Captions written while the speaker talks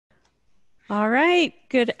All right.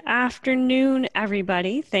 Good afternoon,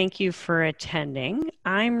 everybody. Thank you for attending.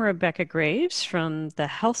 I'm Rebecca Graves from the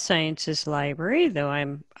Health Sciences Library, though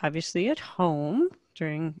I'm obviously at home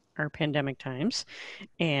during our pandemic times,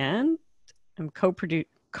 and I'm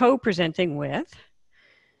co-presenting with.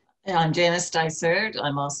 I'm Janice Dysart.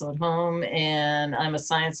 I'm also at home, and I'm a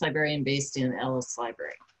science librarian based in Ellis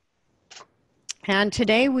Library. And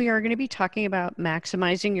today we are going to be talking about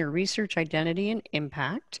maximizing your research identity and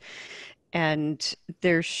impact. And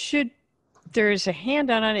there's a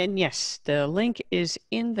handout on it, and yes, the link is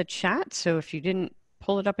in the chat. So if you didn't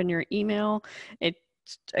pull it up in your email, it's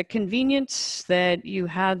a convenience that you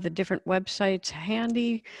have the different websites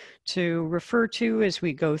handy to refer to as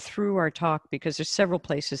we go through our talk, because there's several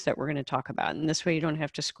places that we're going to talk about. And this way you don't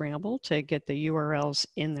have to scramble to get the URLs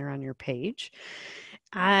in there on your page.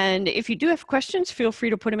 And if you do have questions, feel free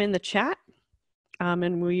to put them in the chat.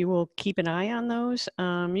 And we will keep an eye on those.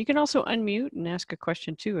 You can also unmute and ask a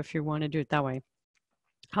question too if you want to do it that way.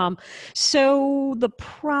 So the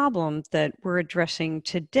problem that we're addressing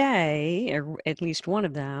today, or at least one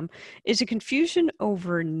of them, is a confusion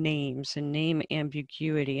over names and name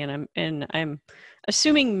ambiguity. And I'm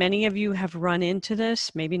assuming many of you have run into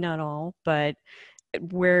this, maybe not all, but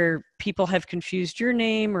where people have confused your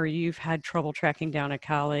name, or you've had trouble tracking down a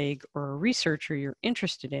colleague or a researcher you're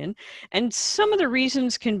interested in. And some of the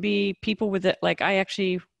reasons can be people with it. Like I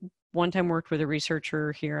actually one time worked with a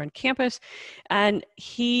researcher here on campus, and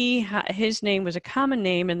his name was a common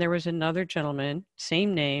name, and there was another gentleman,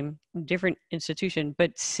 same name, different institution,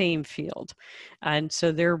 but same field. And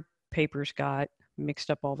so their papers got mixed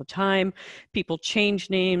up all the time. People change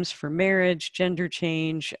names for marriage, gender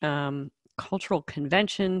change, cultural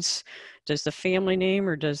conventions. Does the family name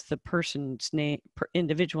or does the person's name,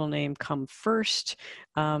 individual name, come first?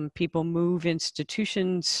 People move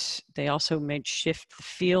institutions. They also may shift the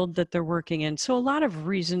field that they're working in. So a lot of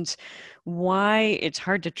reasons why it's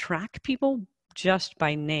hard to track people just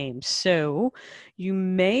by name. So you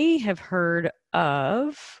may have heard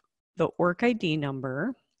of the ORCID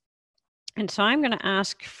number. And so I'm going to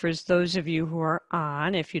ask for those of you who are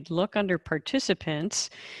on, if you'd look under participants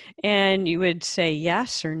and you would say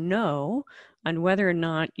yes or no on whether or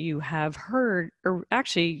not you have heard, or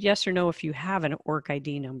actually yes or no if you have an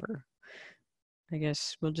ORCID number. I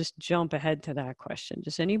guess we'll just jump ahead to that question.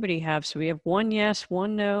 Does anybody have, so we have one yes,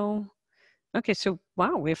 one no. Okay, so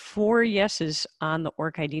wow, we have 4 yeses on the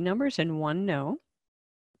ORCID numbers and 1 no.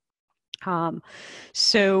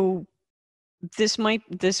 So this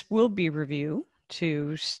will be review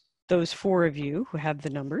to those 4 of you who have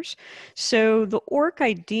the numbers. So the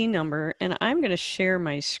ORCID number, and I'm going to share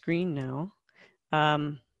my screen now.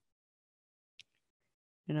 And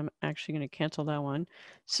I'm actually going to cancel that one.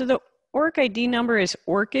 So the ORCID number is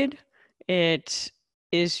ORCID. It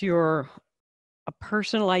is a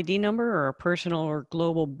personal ID number or a personal or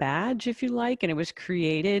global badge, if you like, and it was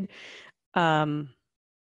created.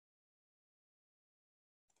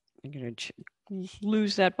 I'm going to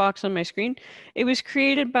lose that box on my screen. It was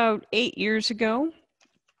created about 8 years ago,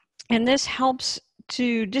 and this helps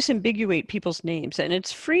to disambiguate people's names, and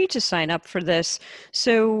it's free to sign up for this.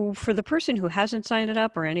 So for the person who hasn't signed it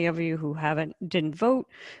up, or any of you who didn't vote,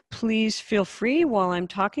 please feel free while I'm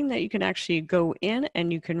talking that you can actually go in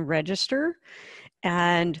and you can register.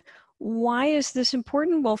 And why is this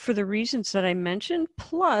important? Well, for the reasons that I mentioned,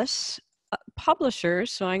 plus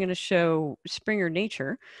publishers, so I'm going to show Springer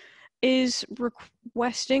Nature, is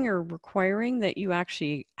requesting or requiring that you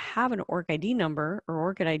actually have an ORCID number or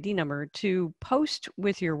ORCID ID number to post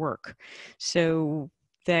with your work. So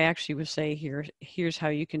they actually would say, here's how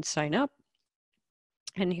you can sign up,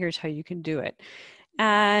 and here's how you can do it.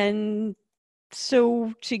 And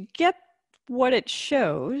so to get what it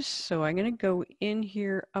shows, so I'm going to go in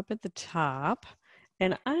here up at the top,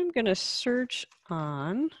 and I'm going to search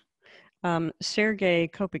on Sergei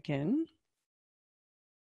Kopykin.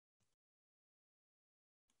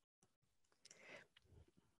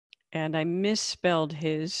 And I misspelled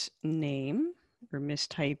his name or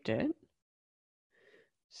mistyped it.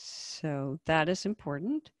 So that is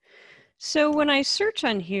important. So when I search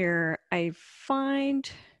on here, I find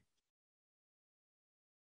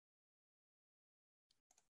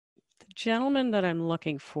the gentleman that I'm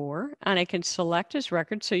looking for, and I can select his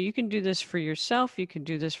record. So you can do this for yourself. You can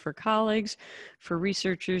do this for colleagues, for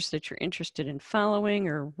researchers that you're interested in following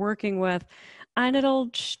or working with, and it'll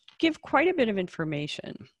give quite a bit of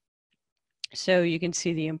information. So you can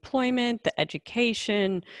see the employment, the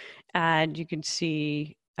education, and you can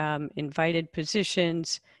see invited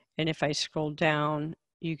positions. And if I scroll down,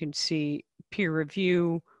 you can see peer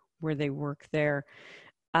review, where they work there.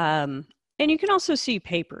 And you can also see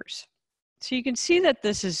papers. So you can see that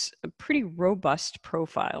this is a pretty robust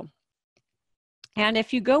profile. And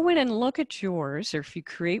if you go in and look at yours, or if you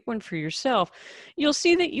create one for yourself, you'll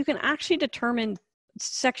see that you can actually determine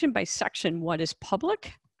section by section what is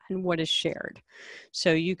public and what is shared.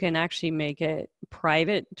 So you can actually make it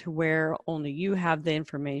private to where only you have the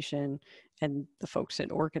information and the folks at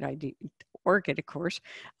ORCID, of course,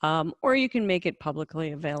 or you can make it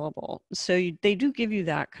publicly available. So they do give you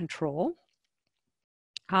that control.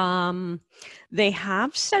 They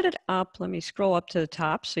have set it up. Let me scroll up to the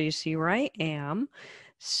top so you see where I am.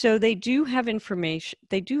 So they do have information,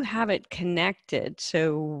 they do have it connected.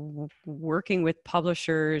 So working with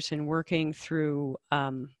publishers and working through,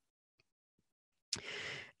 I'm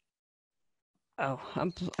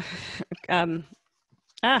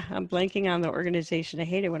blanking on the organization. I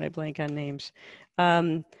hate it when I blank on names.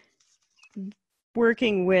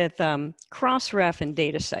 Working with Crossref and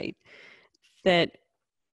DataCite, that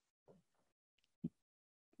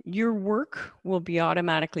your work will be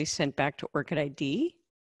automatically sent back to ORCID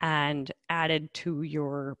and added to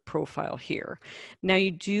your profile here. Now you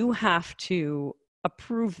do have to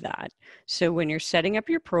approve that. So when you're setting up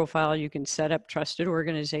your profile, you can set up trusted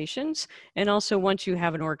organizations. And also once you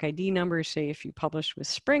have an ORCID number, say if you publish with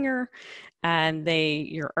Springer and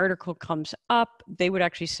your article comes up, they would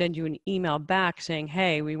actually send you an email back saying,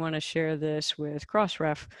 hey, we want to share this with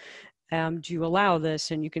Crossref. Do you allow this?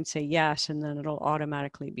 And you can say yes, and then it'll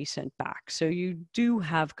automatically be sent back. So you do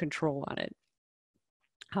have control on it.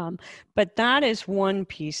 But that is one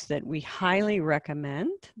piece that we highly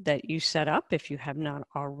recommend that you set up if you have not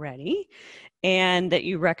already, and that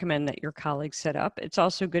you recommend that your colleagues set up. It's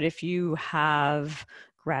also good if you have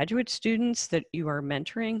graduate students that you are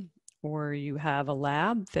mentoring, or you have a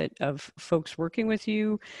lab of folks working with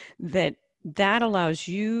you, that allows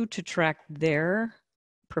you to track their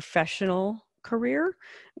professional career,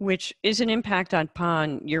 which is an impact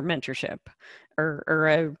upon your mentorship,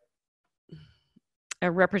 or a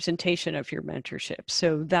representation of your mentorship.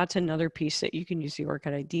 So that's another piece that you can use the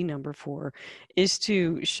ORCID number for, is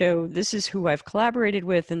to show this is who I've collaborated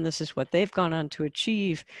with and this is what they've gone on to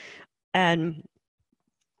achieve. And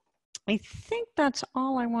I think that's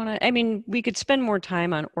all I want to, I mean, we could spend more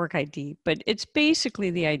time on ORCID, but it's basically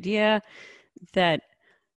the idea that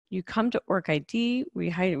you come to ORCID, we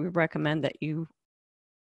highly recommend that you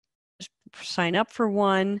sign up for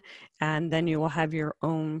one, and then you will have your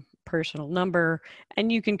own personal number,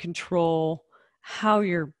 and you can control how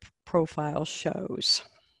your profile shows.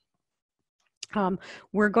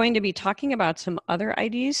 We're going to be talking about some other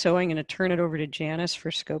IDs, so I'm going to turn it over to Janice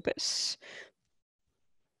for Scopus.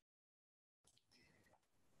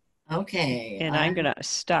 Okay. And I'm going to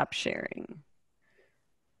stop sharing.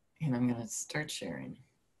 And I'm going to start sharing.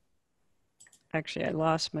 Actually, I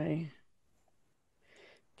lost my,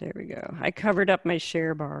 there we go. I covered up my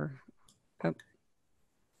share bar. Oh.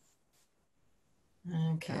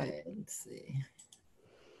 Okay, let's see.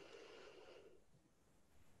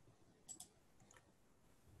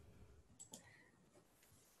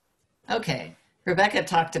 Okay, Rebecca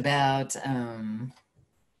talked about a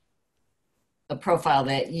profile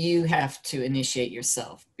that you have to initiate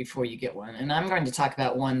yourself before you get one. And I'm going to talk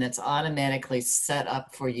about one that's automatically set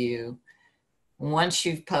up for you once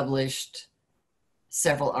you've published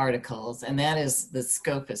several articles, and that is the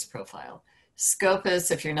Scopus profile. Scopus,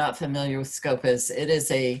 if you're not familiar with Scopus, it is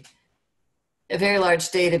a very large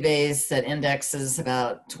database that indexes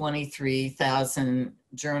about 23,000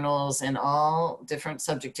 journals in all different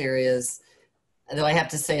subject areas, though I have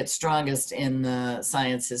to say it's strongest in the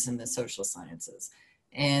sciences and the social sciences.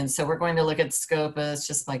 And so we're going to look at Scopus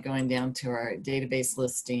just by going down to our database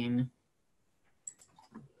listing.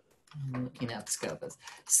 I'm looking at Scopus.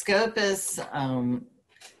 Scopus,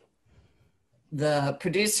 the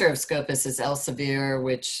producer of Scopus is Elsevier,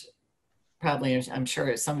 which probably, I'm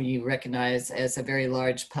sure some of you recognize as a very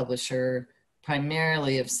large publisher,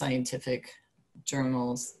 primarily of scientific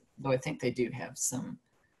journals, though I think they do have some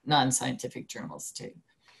non-scientific journals too.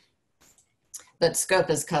 But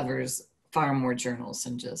Scopus covers far more journals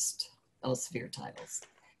than just Elsevier titles.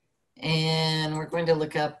 And we're going to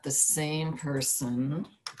look up the same person,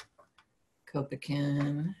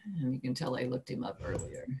 Kopikin, and you can tell I looked him up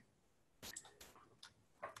earlier.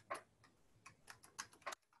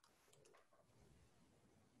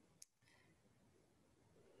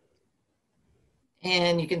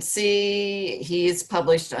 And you can see he's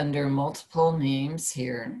published under multiple names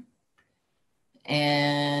here.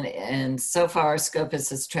 And so far,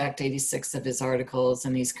 Scopus has tracked 86 of his articles,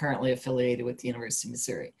 and he's currently affiliated with the University of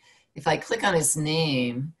Missouri. If I click on his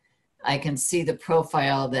name, I can see the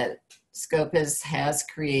profile that Scopus has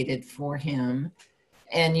created for him.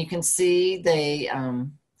 And you can see they,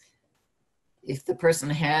 if the person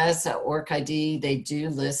has an ORCID, they do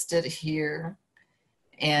list it here.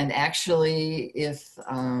 And actually, if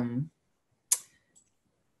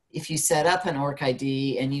you set up an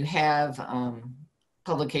ORCID and you have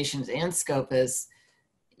publications in Scopus,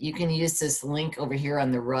 you can use this link over here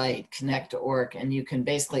on the right, Connect to ORC, and you can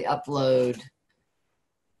basically upload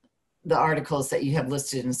the articles that you have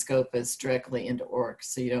listed in Scopus directly into ORC,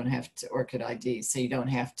 so you don't have to ORCID ID, so you don't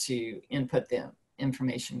have to input the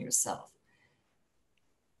information yourself.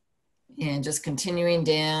 And just continuing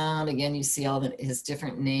down, again, you see all his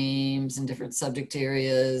different names and different subject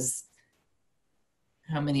areas,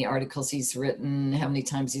 how many articles he's written, how many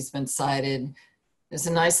times he's been cited. There's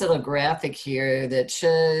a nice little graphic here that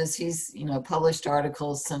shows he's, published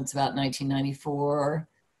articles since about 1994,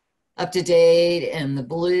 up to date, and the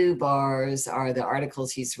blue bars are the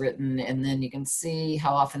articles he's written, and then you can see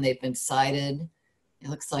how often they've been cited. It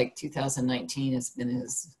looks like 2019 has been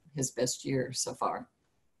his best year so far.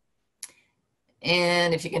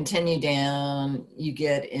 And if you continue down, you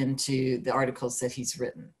get into the articles that he's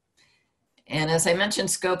written. And as I mentioned,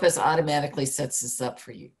 Scopus automatically sets this up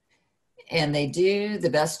for you. And they do the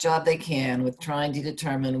best job they can with trying to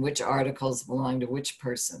determine which articles belong to which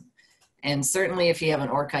person. And certainly if you have an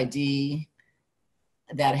ORCID,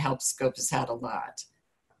 that helps Scopus out a lot.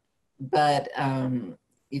 But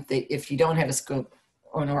if you don't have an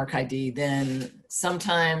ORCID, then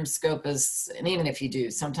sometimes Scopus, and even if you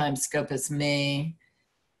do, sometimes Scopus may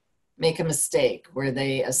make a mistake where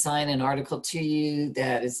they assign an article to you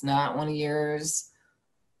that is not one of yours,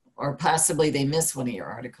 or possibly they miss one of your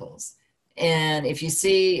articles. And if you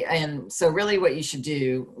see, and so really what you should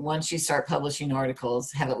do once you start publishing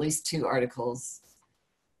articles, have at least 2 articles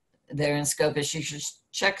there in Scopus. You should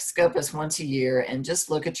check Scopus once a year and just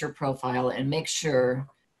look at your profile and make sure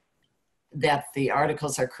that the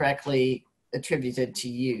articles are correctly attributed to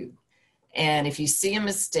you. And if you see a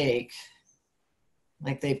mistake,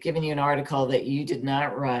 like they've given you an article that you did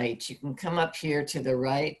not write, you can come up here to the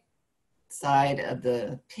right side of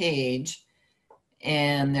the page,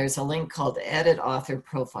 and there's a link called Edit Author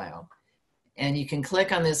Profile. And you can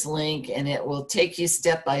click on this link and it will take you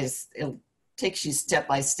step by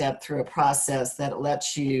step through a process that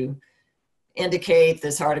lets you indicate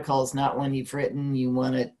this article is not one you've written, you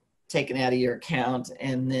want it taken out of your account,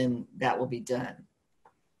 and then that will be done.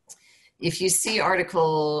 If you see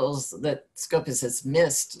articles that Scopus has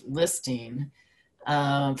missed listing,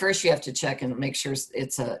 first you have to check and make sure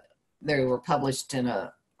they were published in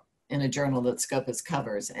a journal that Scopus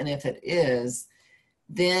covers. And if it is,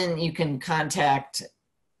 then you can contact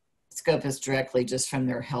Scopus directly just from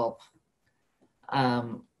their help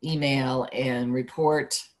email and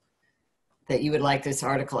report that you would like this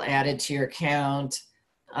article added to your account.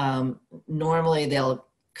 Normally they'll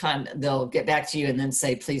get back to you and then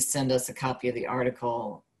say, please send us a copy of the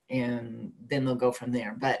article, and then they'll go from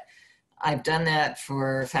there. But I've done that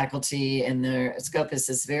for faculty, and Scopus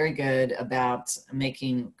is very good about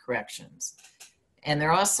making corrections. And they've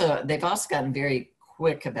also gotten very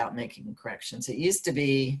quick about making corrections. It used to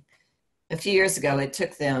be, a few years ago, it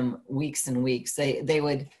took them weeks and weeks. They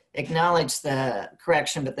would acknowledge the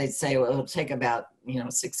correction, but they'd say, well, it'll take about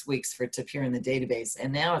 6 weeks for it to appear in the database.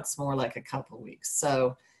 And now it's more like a couple of weeks.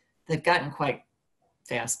 So they've gotten quite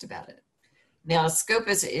fast about it. Now,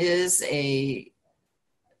 Scopus is a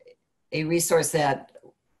resource that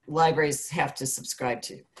libraries have to subscribe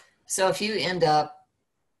to. So if you end up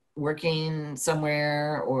working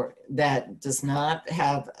somewhere or that does not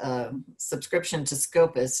have a subscription to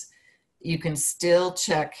Scopus, you can still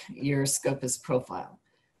check your Scopus profile.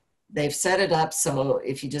 They've set it up so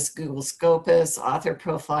if you just Google Scopus author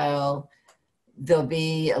profile, there'll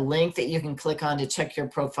be a link that you can click on to check your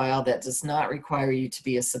profile that does not require you to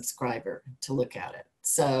be a subscriber to look at it.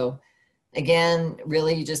 So again,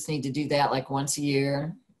 really you just need to do that like once a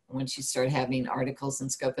year once you start having articles in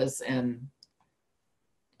Scopus, and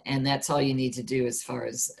that's all you need to do as far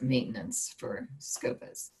as maintenance for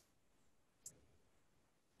Scopus.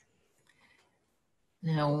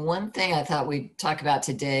 Now, one thing I thought we'd talk about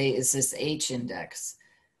today is this H-index.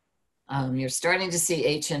 You're starting to see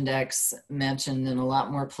H-index mentioned in a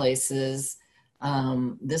lot more places.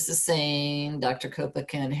 This is saying Dr.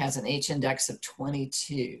 Kopakin has an H-index of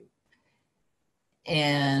 22.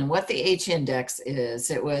 And what the H-index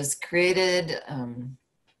is, it was created, I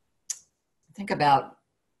think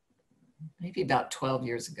maybe about 12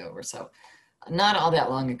 years ago or so, not all that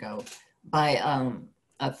long ago, by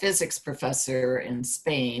a physics professor in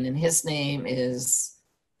Spain, and his name is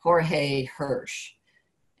Jorge Hirsch.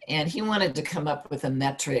 And he wanted to come up with a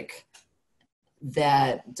metric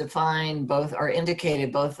that define both or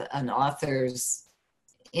indicated both an author's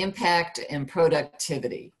impact and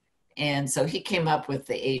productivity. And so he came up with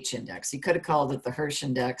the H index. He could have called it the Hirsch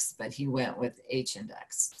index, but he went with H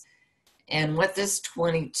index. And what this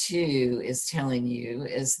 22 is telling you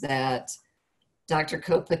is that Dr.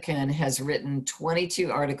 Koplichan has written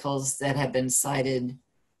 22 articles that have been cited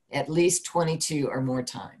at least 22 or more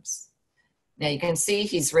times. Now you can see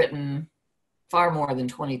he's written far more than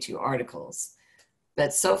 22 articles,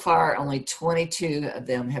 but so far only 22 of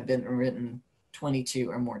them have been written 22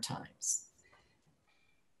 or more times.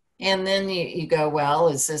 And then you go, well,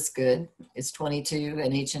 is this good? Is 22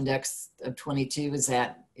 an H index of 22? Is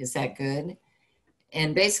that good?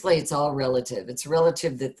 And basically it's all relative. It's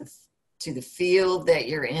relative to the field that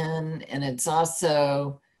you're in, and it's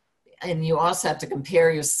also, and you also have to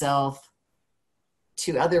compare yourself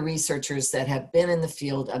to other researchers that have been in the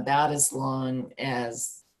field about as long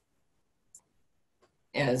as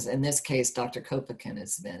in this case, Dr. Koplichan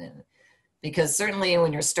has been in it. Because certainly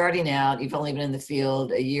when you're starting out, you've only been in the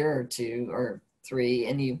field a year or two or three,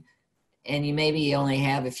 and you maybe only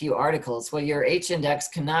have a few articles. Well, your H index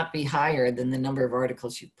cannot be higher than the number of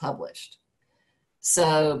articles you've published.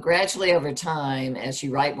 So gradually over time, as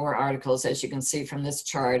you write more articles, as you can see from this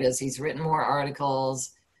chart, as he's written more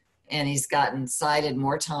articles and he's gotten cited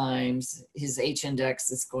more times, his H index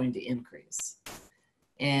is going to increase.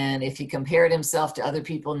 And if he compared himself to other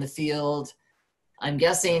people in the field, I'm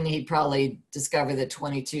guessing he'd probably discover that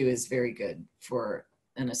 22 is very good for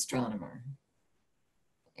an astronomer.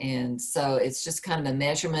 And so it's just kind of a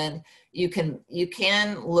measurement. You can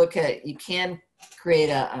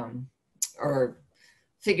create or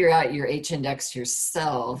figure out your H index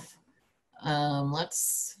yourself.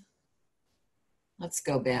 Let's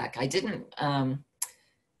go back.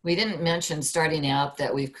 We didn't mention starting out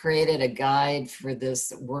that we've created a guide for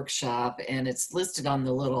this workshop, and it's listed on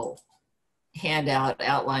the little handout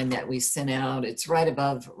outline that we sent out. It's right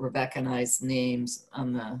above Rebecca and I's names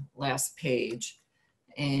on the last page.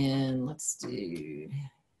 And let's do,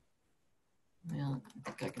 well, I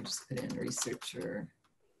think I can just put in researcher,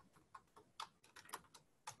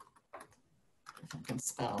 if I can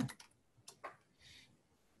spell.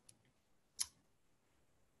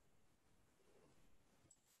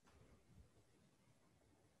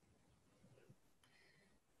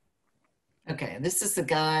 Okay, this is the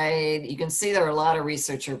guide. You can see there are a lot of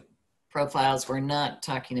researcher profiles. We're not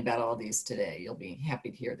talking about all these today. You'll be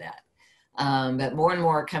happy to hear that. But more and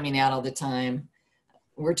more are coming out all the time.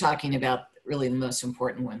 We're talking about really the most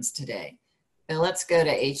important ones today. But let's go to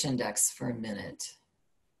H index for a minute.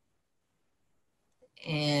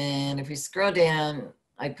 And if we scroll down,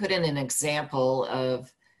 I put in an example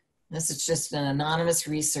of, this is just an anonymous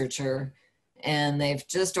researcher, and they've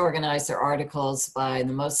just organized their articles by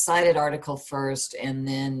the most cited article first, and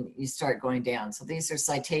then you start going down. So these are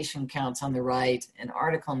citation counts on the right and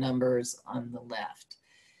article numbers on the left.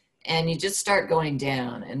 And you just start going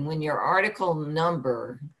down. And when your article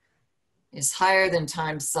number is higher than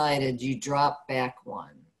time cited, you drop back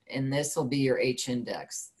one. And this will be your H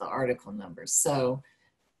index, the article number. So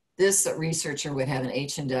this researcher would have an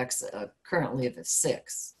H index currently of a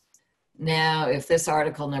 6. Now, if this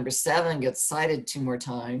article number 7 gets cited 2 more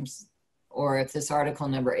times, or if this article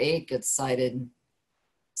number 8 gets cited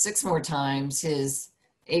 6 more times, his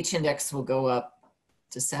H index will go up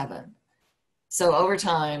to 7. So over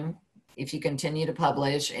time, if you continue to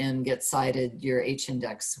publish and get cited, your H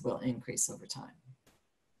index will increase over time.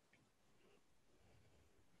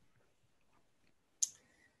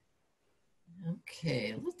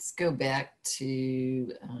 Okay, let's go back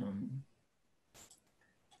to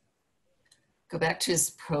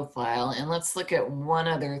his profile, and let's look at one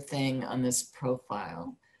other thing on this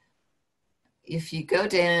profile. If you go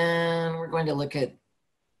down, we're going to look at,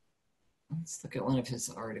 let's look at one of his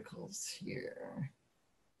articles here.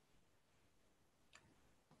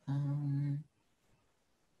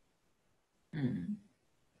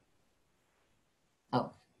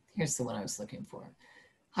 Oh, here's the one I was looking for.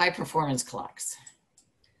 High performance clocks.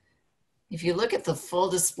 If you look at the full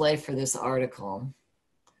display for this article,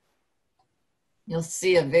 you'll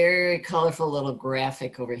see a very colorful little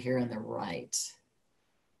graphic over here on the right.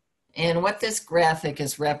 And what this graphic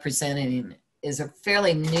is representing is a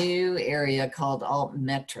fairly new area called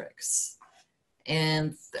altmetrics.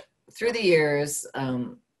 And through the years,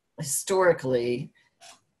 historically,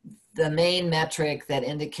 the main metric that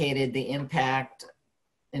indicated the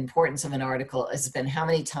importance of an article has been how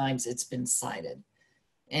many times it's been cited.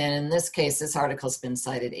 And in this case, this article's been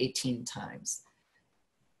cited 18 times.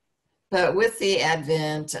 But with the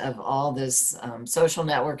advent of all this social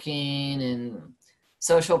networking and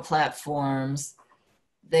social platforms.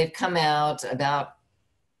 They've come out about,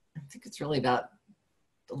 I think it's really about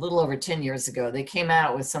a little over 10 years ago. They came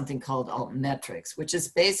out with something called altmetrics, which is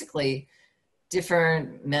basically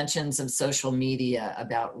different mentions of social media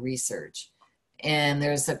about research. And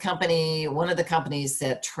there's a company, one of the companies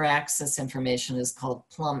that tracks this information is called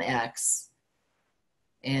PlumX.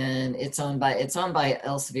 And it's owned by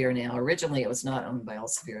Elsevier now. Originally, it was not owned by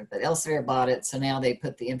Elsevier, but Elsevier bought it. So now they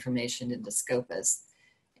put the information into Scopus.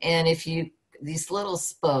 And if you, these little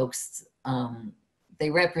spokes, they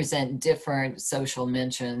represent different social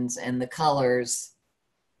mentions, and the colors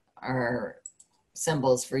are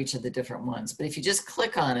symbols for each of the different ones. But if you just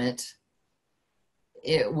click on it,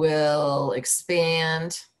 it will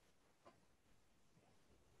expand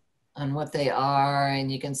on what they are.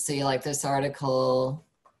 And you can see, like, this article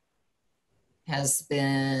has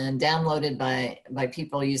been downloaded by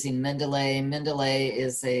people using Mendeley. Mendeley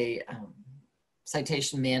is a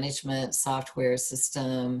citation management software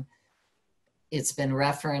system. It's been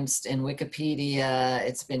referenced in Wikipedia.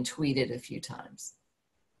 It's been tweeted a few times.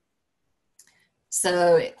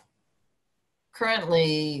 So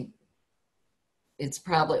currently, it's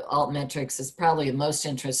probably, altmetrics is probably of most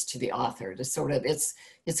interest to the author to sort of, it's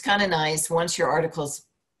kind of nice. Once your article's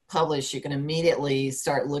published, you can immediately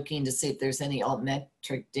start looking to see if there's any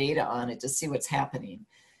altmetric data on it to see what's happening.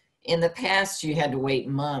 In the past, you had to wait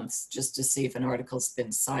months just to see if an article's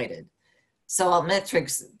been cited. So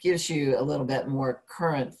altmetrics gives you a little bit more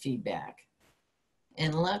current feedback.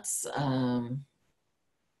 And let's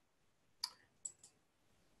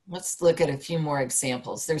look at a few more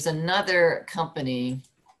examples. There's another company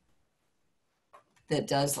that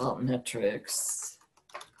does altmetrics.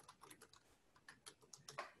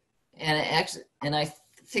 And I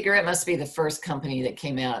figure it must be the first company that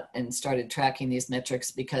came out and started tracking these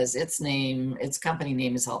metrics, because its company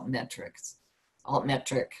name is altmetric.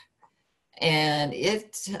 And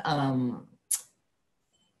it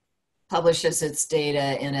publishes its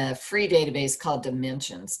data in a free database called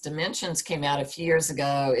Dimensions. Dimensions came out a few years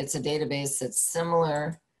ago. It's a database that's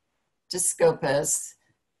similar to Scopus.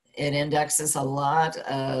 It indexes a lot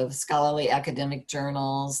of scholarly academic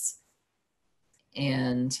journals,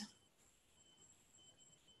 and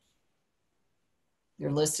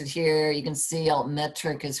they're listed here. You can see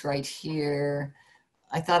altmetric is right here.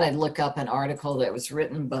 I thought I'd look up an article that was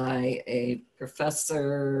written by a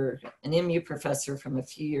professor, an MU professor from a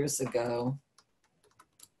few years ago,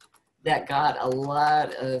 that got a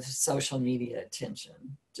lot of social media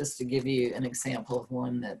attention, just to give you an example of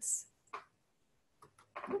one that's,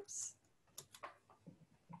 oops,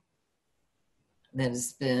 that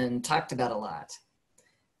has been talked about a lot.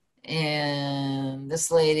 And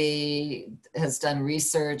this lady has done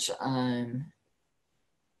research on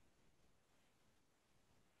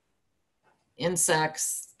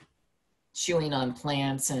insects chewing on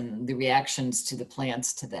plants and the reactions to the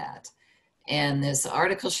plants to that. And this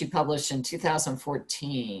article she published in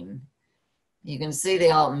 2014, you can see the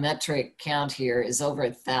altmetric count here is over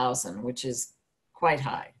 1,000, which is quite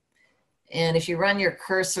high. And if you run your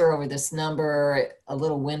cursor over this number, a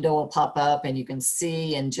little window will pop up and you can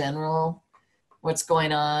see in general what's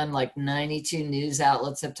going on. Like 92 news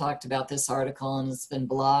outlets have talked about this article, and it's been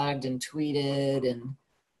blogged and tweeted and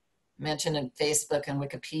mentioned in Facebook and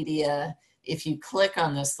Wikipedia. If you click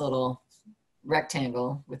on this little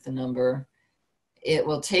rectangle with the number, it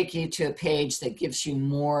will take you to a page that gives you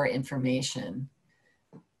more information.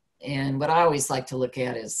 And what I always like to look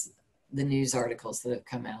at is the news articles that have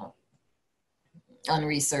come out on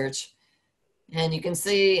research. And you can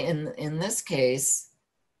see in this case,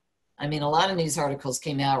 I mean, a lot of news articles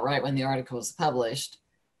came out right when the article was published,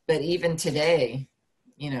 but even today,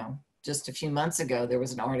 you know, just a few months ago, there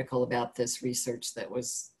was an article about this research that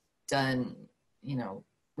was done, you know,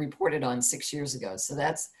 reported on 6 years ago. So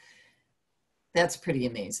that's pretty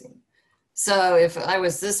amazing. So if I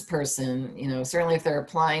was this person, you know, certainly if they're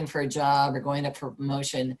applying for a job or going up for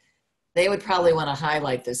promotion, they would probably want to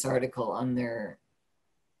highlight this article on their,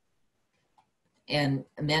 and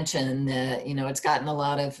mention that, you know, it's gotten a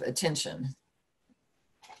lot of attention.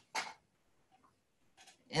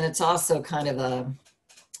 And it's also kind of a,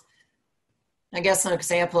 I guess, an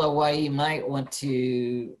example of why you might want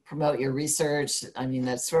to promote your research. I mean,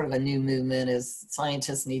 that's sort of a new movement, is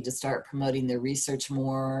scientists need to start promoting their research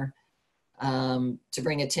more to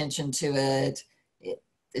bring attention to it.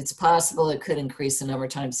 It's possible it could increase the number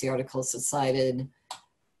of times the articles are cited.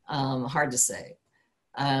 Hard to say.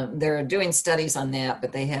 They're doing studies on that,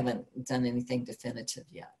 but they haven't done anything definitive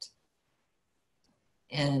yet.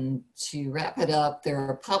 And to wrap it up, there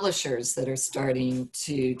are publishers that are starting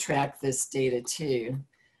to track this data too.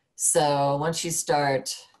 So once you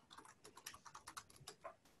start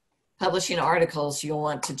publishing articles, you'll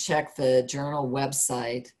want to check the journal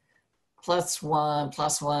website.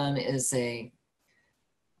 PLOS ONE is a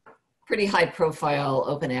pretty high profile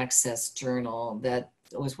open access journal that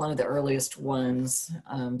was one of the earliest ones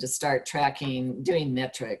to start tracking, doing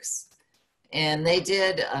metrics. And they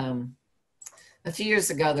did, a few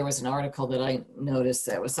years ago, there was an article that I noticed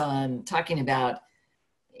that was on talking about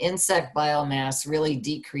insect biomass really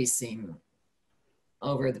decreasing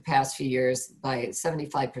over the past few years by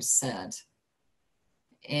 75%.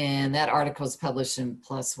 And that article is published in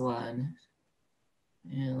PLOS ONE.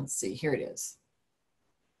 And let's see, here it is.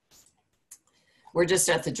 We're just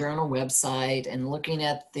at the journal website and looking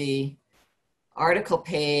at the article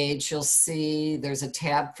page, you'll see there's a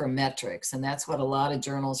tab for metrics, and that's what a lot of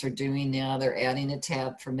journals are doing now. They're adding a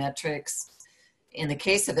tab for metrics. In the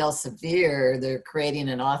case of Elsevier, they're creating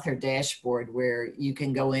an author dashboard where you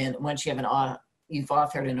can go in, once you have you've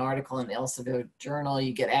authored an article in the Elsevier journal,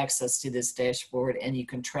 you get access to this dashboard and you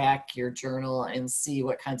can track your journal and see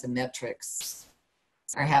what kinds of metrics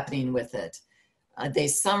are happening with it. They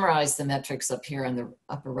summarize the metrics up here on the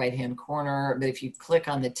upper right-hand corner, but if you click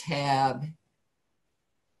on the tab,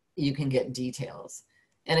 you can get details.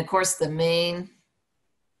 And of course, the main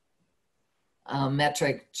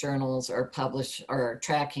metric journals are published or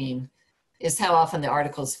tracking is how often the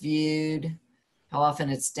article's viewed, how often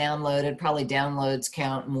it's downloaded. Probably downloads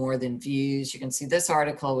count more than views. You can see this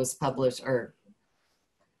article was published or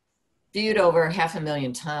viewed over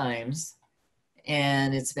 500,000 times,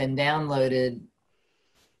 and it's been downloaded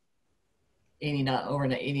over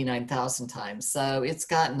 89,000 times. So it's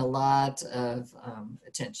gotten a lot of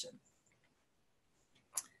attention.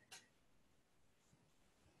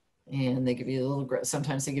 And they give you a little,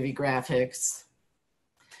 sometimes they give you graphics.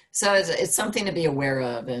 So it's something to be aware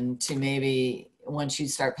of, and to maybe, once you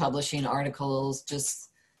start publishing articles, just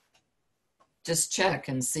check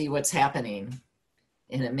and see what's happening.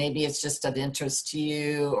 And maybe it's just of interest to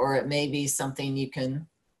you, or it may be something you can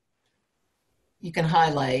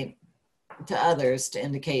highlight to others to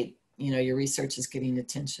indicate, your research is getting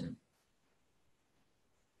attention.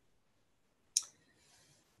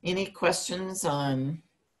 Any questions on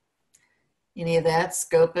any of that?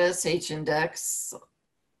 Scopus, H-index,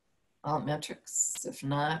 altmetrics? If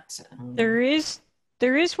not, there is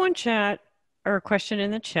one chat or a question in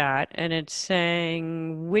the chat, and it's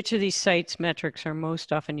saying which of these sites metrics are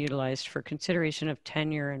most often utilized for consideration of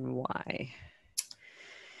tenure and why?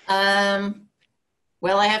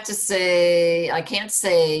 Well, I have to say, I can't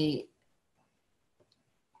say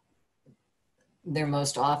they're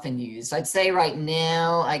most often used. I'd say right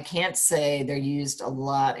now, I can't say they're used a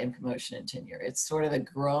lot in promotion and tenure. It's sort of a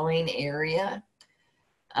growing area.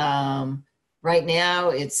 Right now,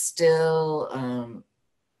 it's still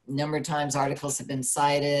number of times articles have been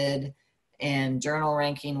cited, and journal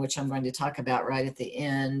ranking, which I'm going to talk about right at the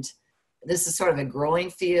end. This is sort of a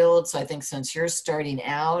growing field, so I think since you're starting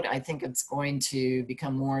out, I think it's going to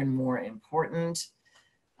become more and more important.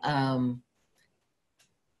 Some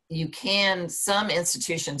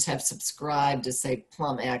institutions have subscribed to, say,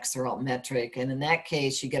 PlumX or Altmetric, and in that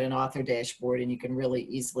case, you get an author dashboard and you can really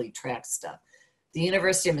easily track stuff. The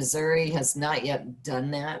University of Missouri has not yet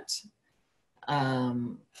done that.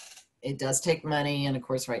 It does take money, and of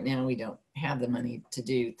course, right now, we don't have the money to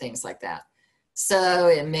do things like that. So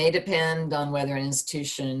it may depend on whether an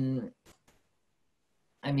institution,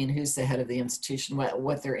 who's the head of the institution,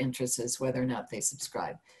 what their interest is, whether or not they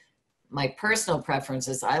subscribe. My personal preference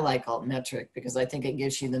is I like Altmetric because I think it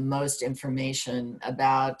gives you the most information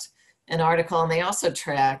about an article, and they also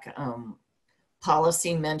track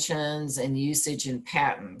policy mentions and usage in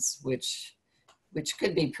patents, which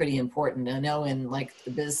could be pretty important. I know in like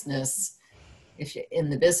the business, in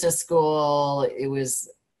the business school,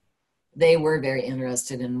 they were very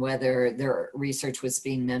interested in whether their research was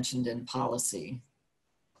being mentioned in policy.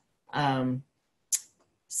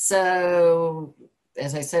 So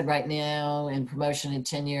as I said, right now in promotion and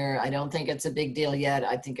tenure, I don't think it's a big deal yet.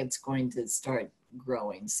 I think it's going to start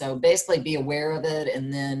growing. So basically be aware of it.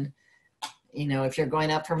 And then, if you're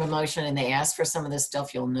going up for promotion and they ask for some of this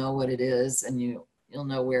stuff, you'll know what it is, and you'll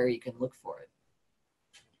know where you can look for it.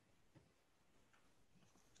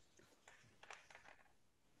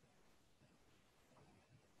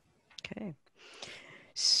 Okay.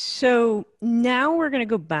 So now we're going to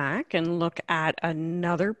go back and look at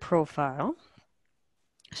another profile.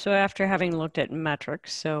 So after having looked at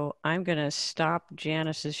metrics, so I'm going to stop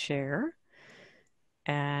Janice's share,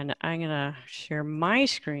 and I'm going to share my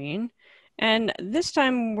screen. And this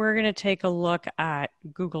time we're going to take a look at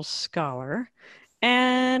Google Scholar.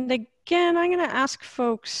 And again, I'm going to ask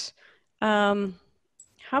folks,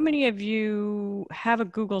 how many of you have a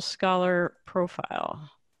Google Scholar profile?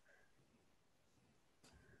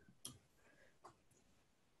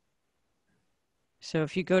 So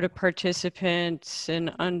if you go to participants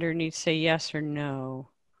and underneath say yes or no.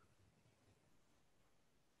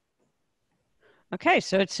 Okay,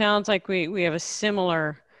 so it sounds like we have a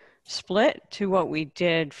similar split to what we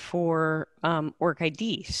did for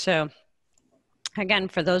ORCID. So again,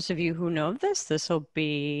 for those of you who know this, this will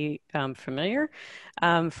be familiar.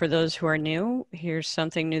 For those who are new, here's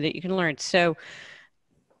something new that you can learn. So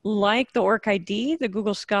like the ORCID, the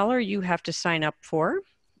Google Scholar, you have to sign up for.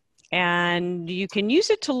 And you can use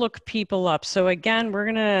it to look people up. So again, we're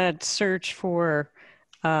going to search for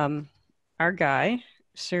our guy,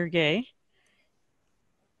 Sergey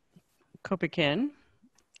Kopykin.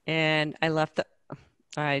 And I left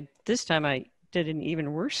this time I did an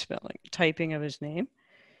even worse typing of his name.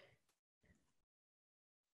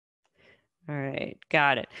 All right,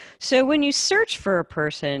 got it. So when you search for a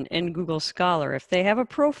person in Google Scholar, if they have a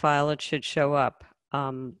profile, it should show up.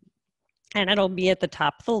 And it'll be at the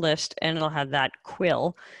top of the list, and it'll have that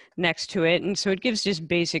quill next to it. And so it gives just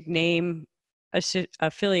basic name,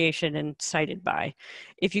 affiliation, and cited by.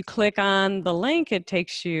 If you click on the link, it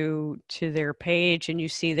takes you to their page, and you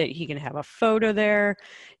see that he can have a photo there.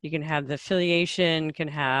 You can have the affiliation, can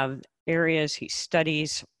have areas he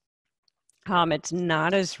studies. It's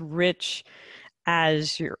not as rich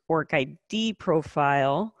as your ORCID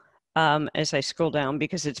profile as I scroll down,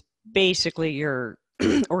 because it's basically your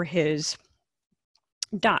or his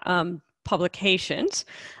publications.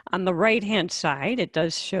 On the right-hand side, it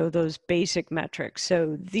does show those basic metrics.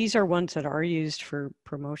 So these are ones that are used for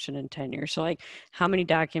promotion and tenure. So like how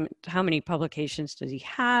many publications does he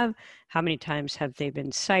have? How many times have they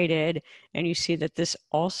been cited? And you see that this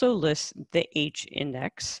also lists the H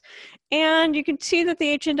index. And you can see that the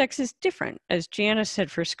H index is different. As Janice said,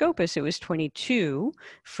 for Scopus, it was 22.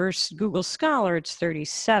 For Google Scholar, it's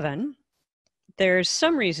 37. There's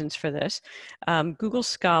some reasons for this. Google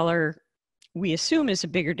Scholar, we assume, is a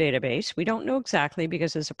bigger database. We don't know exactly,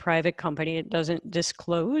 because as a private company, it doesn't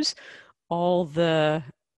disclose all the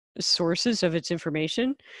sources of its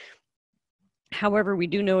information. However, we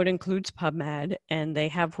do know it includes PubMed, and they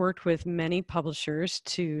have worked with many publishers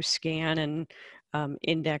to scan and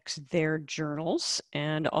index their journals,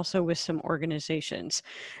 and also with some organizations.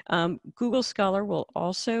 Google Scholar will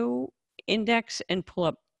also index and pull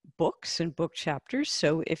up books and book chapters.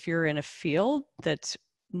 So if you're in a field that's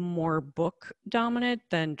more book dominant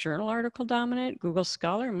than journal article dominant, Google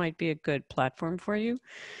Scholar might be a good platform for you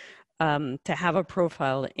to have a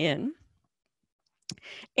profile in.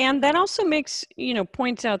 And that also makes,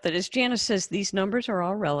 points out that, as Janice says, these numbers are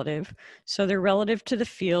all relative. So they're relative to the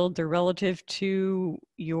field, they're relative to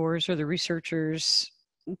yours or the researcher's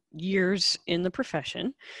years in the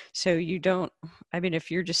profession. So you don't,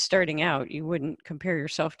 if you're just starting out, you wouldn't compare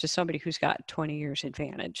yourself to somebody who's got 20 years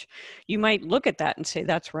advantage. You might look at that and say,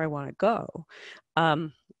 that's where I want to go.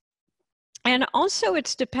 And also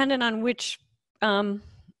it's dependent on which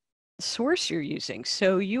source you're using.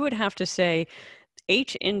 So you would have to say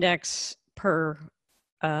H index per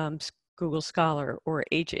Google Scholar or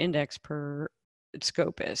H index per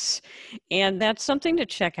Scopus. And that's something to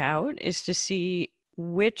check out, is to see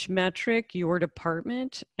which metric your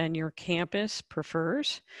department and your campus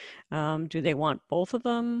prefers. Do they want both of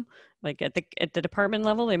them? Like at the department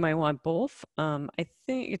level, they might want both. I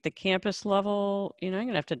think at the campus level, I'm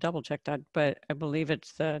gonna have to double check that, but I believe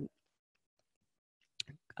it's the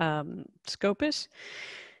Scopus.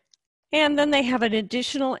 And then they have an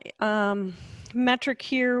additional metric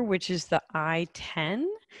here, which is the I-10.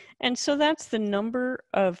 And so that's the number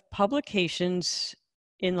of publications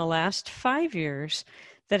in the last 5 years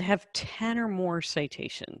that have 10 or more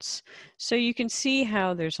citations. So you can see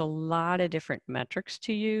how there's a lot of different metrics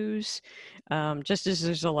to use, just as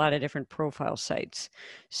there's a lot of different profile sites.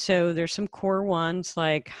 So there's some core ones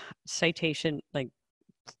like citation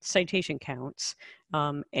counts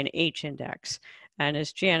and H index. And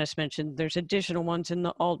as Janice mentioned, there's additional ones, and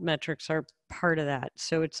the alt metrics are part of that.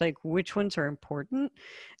 So it's like, which ones are important?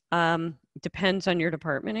 Depends on your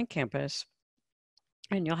department and campus.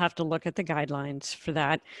 And you'll have to look at the guidelines for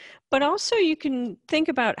that. But also you can think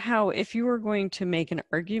about how, if you were going to make an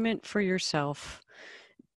argument for yourself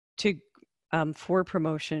to for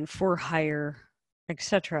promotion, for hire,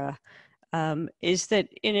 etc., is that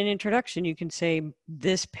in an introduction, you can say,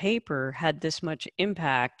 this paper had this much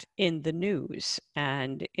impact in the news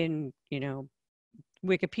and in,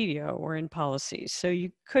 Wikipedia or in policies. So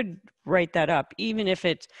you could write that up, even if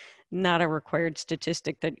it's not a required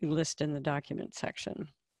statistic that you list in the document section.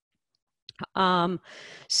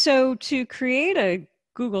 So to create a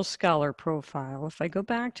Google Scholar profile, if I go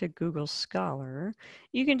back to Google Scholar,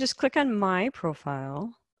 you can just click on my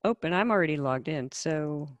profile. Oh, and I'm already logged in,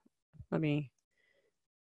 so let me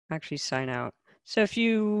actually sign out. So if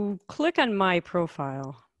you click on my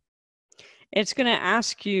profile, it's going to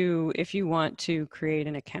ask you if you want to create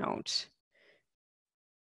an account.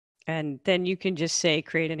 And then you can just say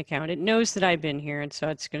create an account. It knows that I've been here, and so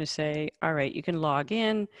it's going to say, all right, you can log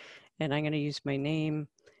in, and I'm going to use my name,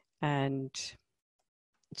 and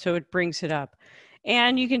so it brings it up.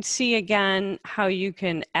 And you can see again how you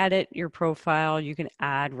can edit your profile, you can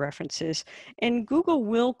add references, and Google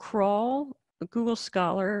will crawl Google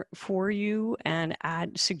Scholar for you and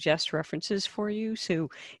suggest references for you,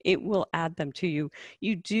 so it will add them to you.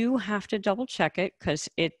 You do have to double check it because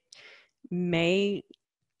it may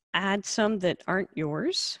add some that aren't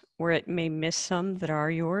yours, or it may miss some that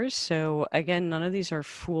are yours. So again, none of these are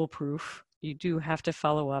foolproof. You do have to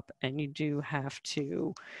follow up, and you do have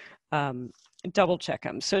to double check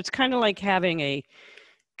them. So it's kind of like having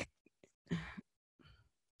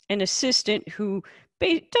an assistant who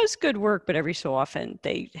does good work, but every so often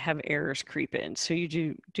they have errors creep in. So you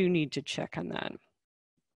do need to check on that.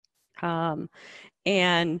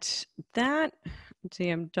 And that, let's see,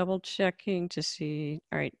 I'm double checking to see,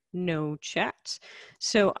 all right, no chats.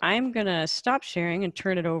 So I'm gonna stop sharing and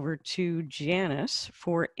turn it over to Janice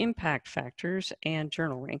for impact factors and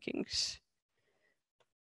journal rankings.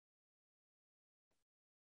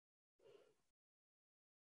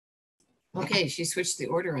 Okay, she switched the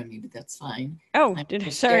order on me, but that's fine. Oh,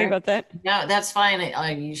 sorry about that. No, that's fine.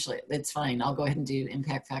 I usually, it's fine. I'll go ahead and do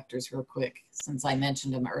impact factors real quick since I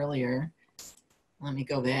mentioned them earlier. Let me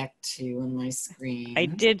go back to my screen. I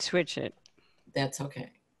did switch it. That's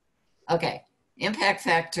okay. Okay, impact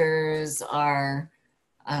factors are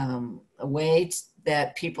a way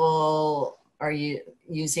that people are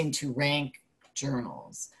using to rank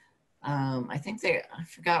journals. I think I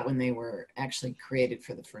forgot when they were actually created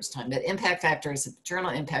for the first time, but impact factors,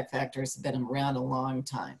 journal impact factors have been around a long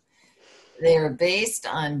time. They are based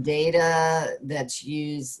on data that's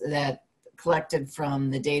collected from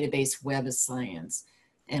the database Web of Science.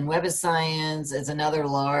 And Web of Science is another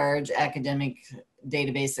large academic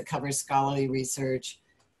database that covers scholarly research.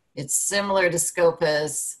 It's similar to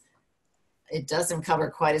Scopus. It doesn't cover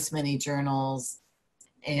quite as many journals,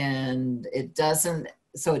 and it does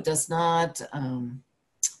not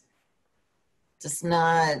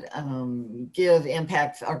give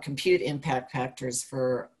impact or compute impact factors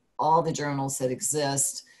for all the journals that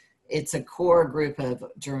exist. It's a core group of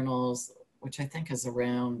journals, which I think is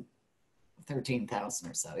around 13,000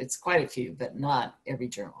 or so. It's quite a few, but not every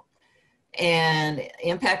journal. And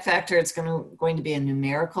impact factor, it's going to be a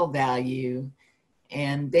numerical value.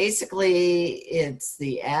 And basically, it's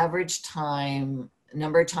the average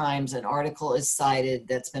number of times an article is cited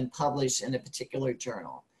that's been published in a particular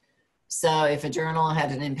journal. So if a journal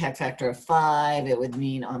had an impact factor of 5, it would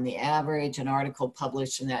mean on the average, an article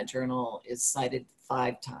published in that journal is cited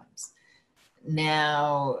 5 times.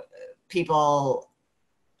 Now,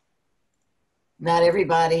 not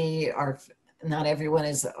everyone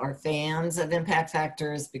are fans of impact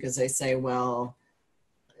factors because they say, well,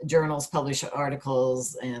 journals publish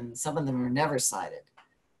articles and some of them are never cited.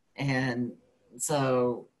 And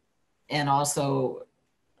so, and also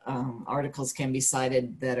articles can be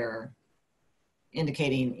cited that are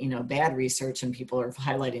indicating, bad research, and people are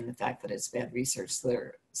highlighting the fact that it's bad research.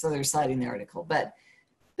 So they're citing the article, but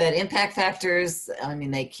impact factors, I mean,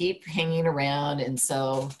 they keep hanging around. And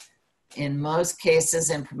so in most cases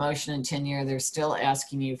in promotion and tenure, they're still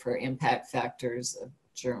asking you for impact factors of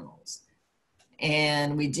journals.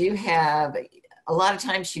 And we do have, a lot of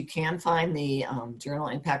times you can find the journal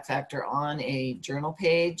impact factor on a journal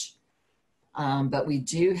page, but we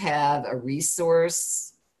do have a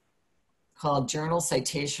resource called Journal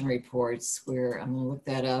Citation Reports, where I'm gonna look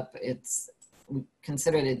that up. We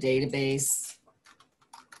consider it a database.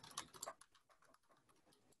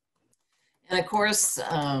 And of course,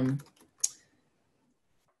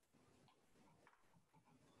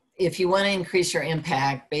 if you want to increase your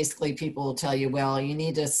impact, basically people will tell you, well, you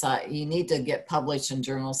need to get published in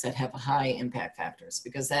journals that have high impact factors,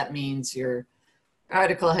 because that means your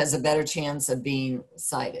article has a better chance of being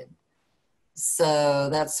cited. So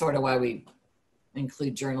that's sort of why we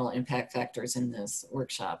include journal impact factors in this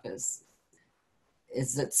workshop. Is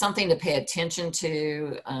it something to pay attention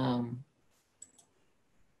to?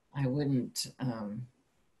 I wouldn't,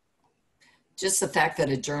 just the fact that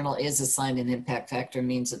a journal is assigned an impact factor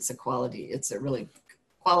means it's a really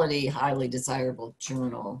quality, highly desirable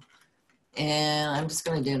journal. And I'm just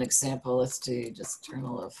going to do an example. Let's do just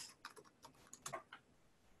Journal of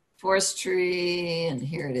forestry, and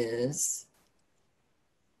here it is.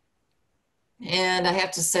 And I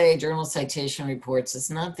have to say, journal citation reports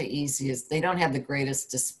is not the easiest. They don't have the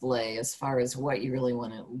greatest display as far as what you really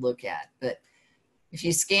want to look at. But if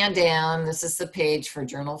you scan down, this is the page for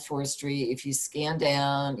journal forestry. If you scan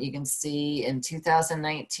down, you can see in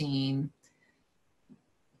 2019,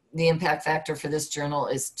 the impact factor for this journal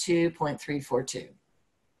is 2.342.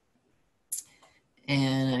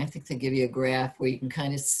 And I think they give you a graph where you can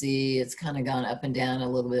kind of see it's kind of gone up and down a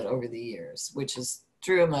little bit over the years, which is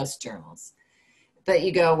true of most journals. But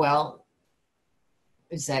you go, well,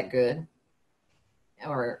 is that good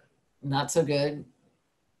or not so good?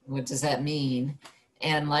 What does that mean?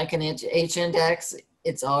 And like an H index,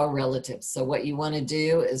 it's all relative. So what you want to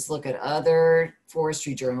do is look at other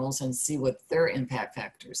forestry journals and see what their impact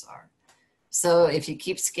factors are. So if you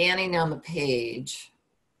keep scanning down the page,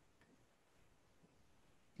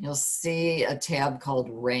 you'll see a tab called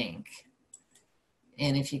rank.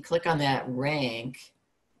 And if you click on that rank,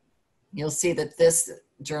 you'll see that this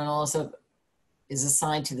journal is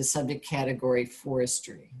assigned to the subject category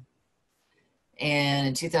forestry. And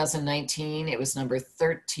in 2019, it was number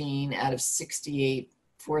 13 out of 68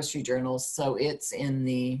 forestry journals. So it's in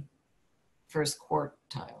the first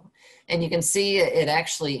quartile. And you can see it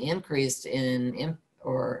actually increased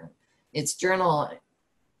its journal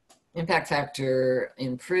impact factor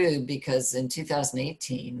improved because in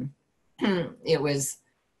 2018, it was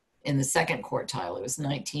in the second quartile. It was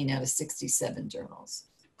 19 out of 67 journals.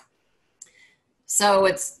 So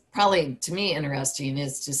it's probably, to me, interesting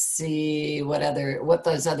is to see what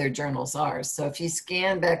those other journals are. So if you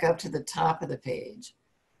scan back up to the top of the page,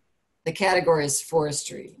 the category is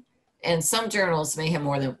forestry. And some journals may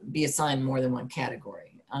have be assigned more than one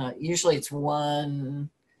category. Usually it's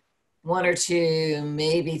one or two,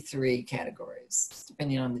 maybe three categories,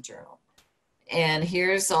 depending on the journal. And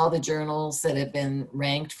here's all the journals that have been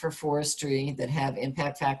ranked for forestry that have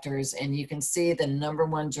impact factors. And you can see the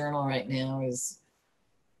 #1 journal right now is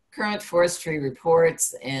Current Forestry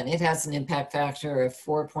Reports, and it has an impact factor of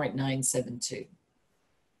 4.972.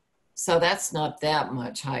 So that's not that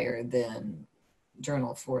much higher than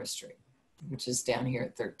Journal Forestry, which is down here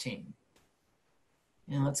at 13.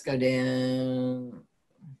 And let's go down.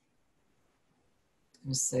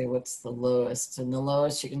 Let's say what's the lowest. And the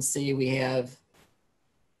lowest you can see we have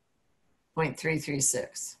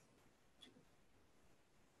 0.336.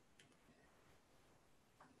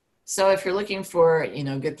 So if you're looking for,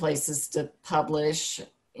 good places to publish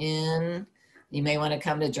in, you may want to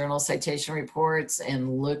come to Journal Citation Reports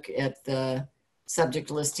and look at the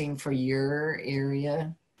subject listing for your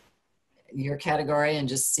area, your category, and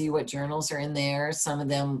just see what journals are in there. Some of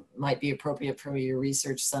them might be appropriate for your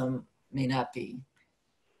research, some may not be.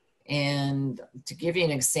 And to give you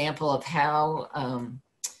an example of how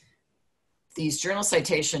these journal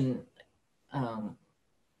citation,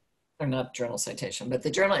 or not journal citation, but the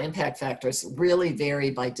journal impact factors really vary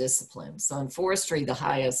by discipline. So in forestry, the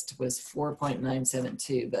highest was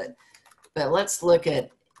 4.972, but let's look at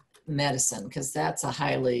medicine, because that's a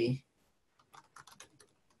highly,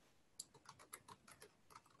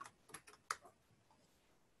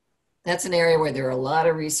 that's an area where there are a lot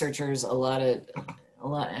of researchers, a lot of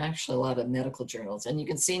medical journals. And you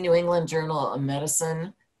can see New England Journal of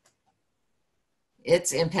Medicine,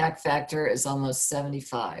 its impact factor is almost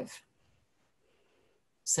 75.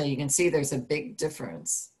 So you can see there's a big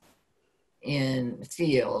difference in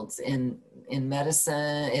fields. In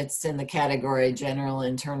medicine, it's in the category general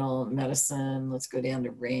internal medicine. Let's go down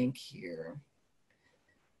to rank here.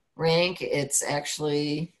 Rank, it's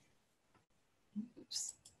actually,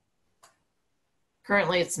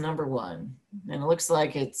 currently it's #1, and it looks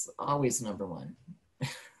like it's always #1.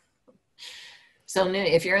 So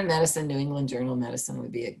if you're in medicine, New England Journal of Medicine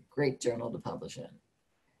would be a great journal to publish in.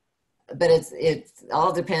 But it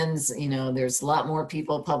all depends, there's a lot more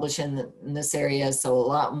people publishing in this area, so a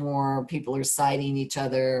lot more people are citing each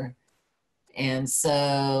other. And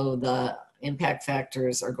so the impact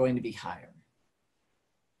factors are going to be higher.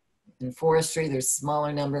 In forestry, there's a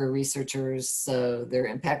smaller number of researchers, so their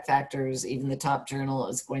impact factors, even the top journal,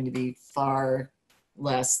 is going to be far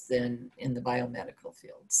less than in the biomedical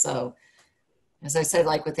field. So as I said,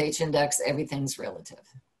 like with H-index, everything's relative.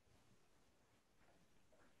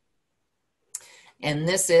 And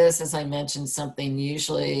this is, as I mentioned, something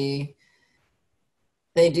usually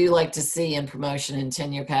they do like to see in promotion and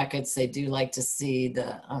tenure packets. They do like to see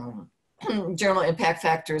the journal impact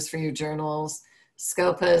factors for your journals.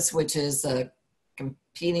 Scopus, which is a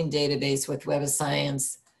competing database with Web of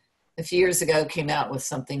Science, a few years ago came out with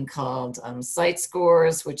something called Site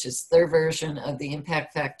Scores, which is their version of the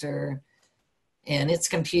impact factor. and it's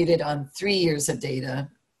computed on 3 years of data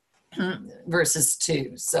versus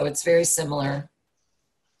 2. So it's very similar.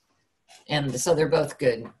 And so they're both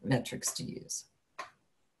good metrics to use.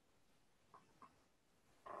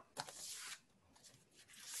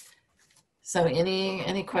 So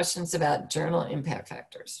any questions about journal impact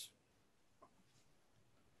factors?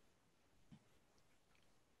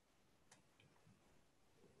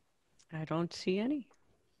 I don't see any.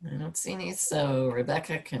 I don't see any, so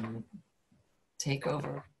Rebecca can take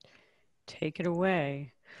over. Take it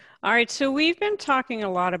away. All right, so we've been talking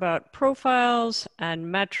a lot about profiles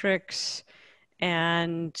and metrics,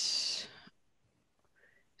 and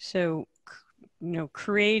so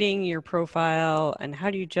creating your profile and how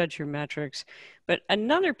do you judge your metrics. But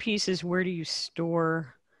another piece is, where do you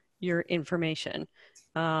store your information?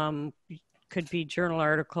 Could be journal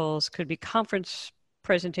articles, could be conference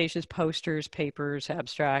presentations, posters, papers,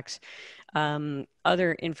 abstracts,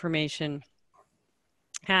 other information.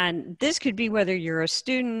 And this could be whether you're a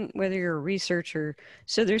student, whether you're a researcher.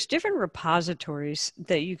 So there's different repositories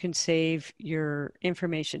that you can save your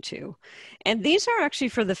information to. And these are actually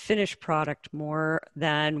for the finished product more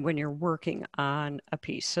than when you're working on a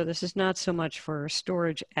piece. So this is not so much for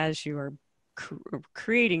storage as you are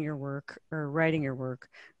creating your work or writing your work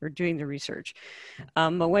or doing the research.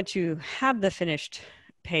 But once you have the finished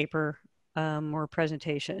paper or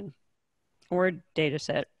presentation or data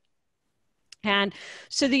set, and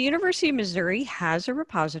so the University of Missouri has a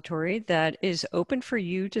repository that is open for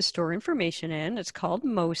you to store information in. It's called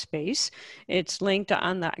MOspace. It's linked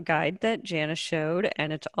on that guide that Janice showed,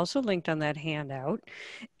 and it's also linked on that handout.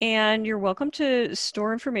 And you're welcome to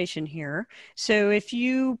store information here. So if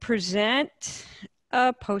you present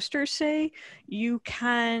a poster, say, you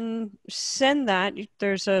can send that.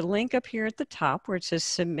 There's a link up here at the top where it says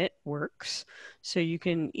submit works. So you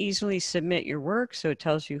can easily submit your work. So it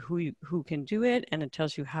tells you who can do it, and it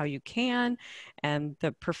tells you how you can, and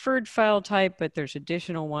the preferred file type, but there's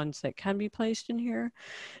additional ones that can be placed in here.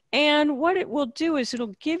 And what it will do is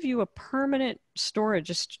it'll give you a permanent storage,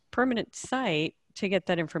 a permanent site to get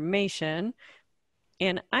that information.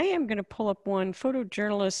 And I am going to pull up one,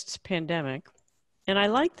 Photojournalists Pandemic. And I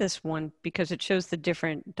like this one because it shows the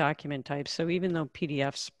different document types. So even though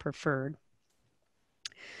PDF's preferred.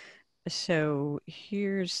 So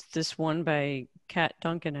here's this one by Kat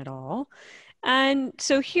Duncan et al. And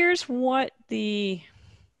so here's what a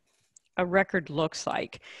record looks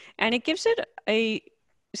like. And it gives it a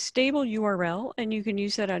stable URL, and you can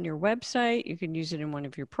use that on your website. You can use it in one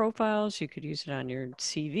of your profiles. You could use it on your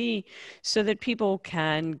CV so that people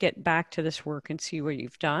can get back to this work and see what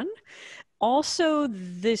you've done. Also,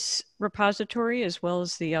 this repository, as well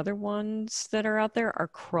as the other ones that are out there, are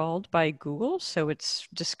crawled by Google, so it's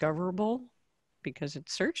discoverable because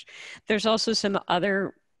it's searched. There's also some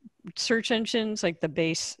other search engines, like the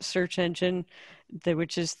base search engine,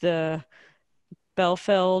 which is the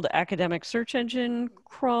Belfeld Academic Search Engine,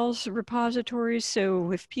 crawls repositories.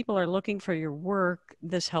 So if people are looking for your work,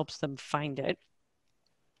 this helps them find it.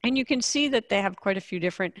 And you can see that they have quite a few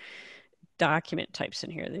different document types in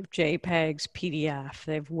here. They have JPEGs, PDF,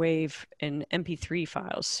 they have WAV and MP3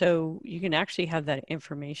 files. So you can actually have that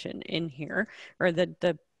information in here, or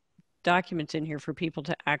the documents in here for people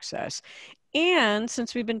to access. And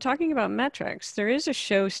since we've been talking about metrics, there is a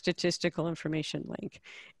show statistical information link.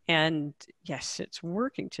 And yes, it's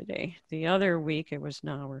working today. The other week it was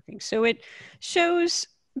not working. So it shows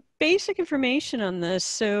basic information on this.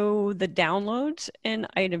 So the downloads and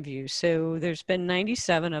item views. So there's been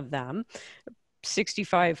 97 of them.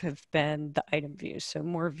 65 have been the item views, so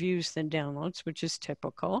more views than downloads, which is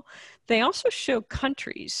typical. They also show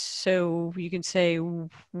countries, so you can say,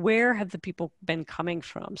 where have the people been coming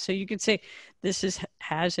from? So you can say this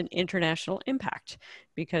has an international impact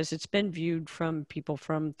because it's been viewed from people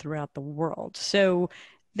from throughout the world. So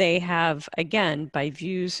they have, again, by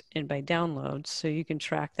views and by downloads, so you can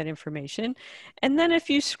track that information. And then if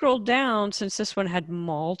you scroll down, since this one had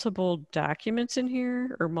multiple documents in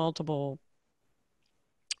here, or multiple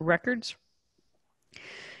records,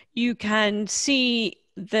 you can see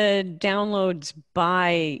the downloads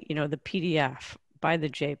by, the PDF, by the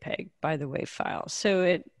JPEG, by the WAV file. So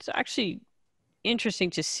it's actually interesting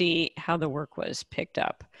to see how the work was picked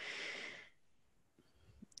up.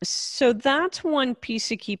 So that's one piece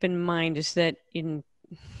to keep in mind, is that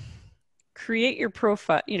create your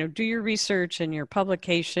profile, do your research and your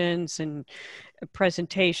publications and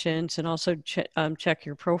presentations, and also check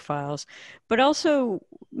your profiles, but also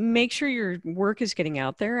make sure your work is getting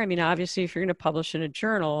out there. I mean, obviously, if you're going to publish in a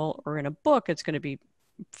journal or in a book, it's going to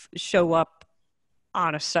show up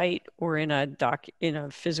on a site or in a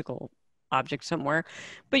physical object somewhere.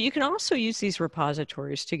 But you can also use these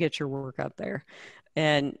repositories to get your work out there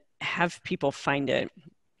and have people find it.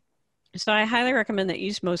 So I highly recommend that you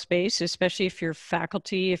use MOspace, especially if you're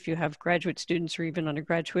faculty, if you have graduate students or even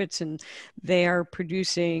undergraduates, and they are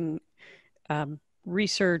producing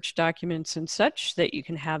research documents and such, that you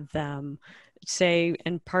can have them say,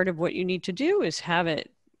 and part of what you need to do is have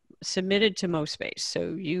it submitted to MOspace.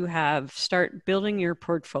 So you start building your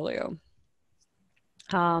portfolio.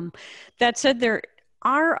 That said, there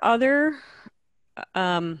are other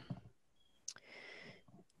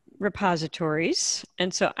repositories.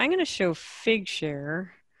 And so I'm going to show Figshare.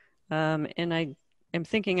 And I am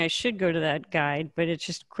thinking I should go to that guide, but it's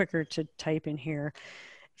just quicker to type in here.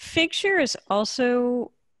 Figshare is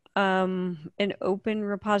also an open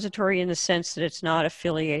repository in the sense that it's not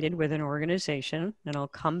affiliated with an organization, and I'll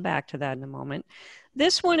come back to that in a moment.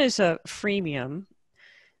 This one is a freemium,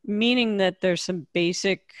 meaning that there's some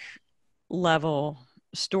basic level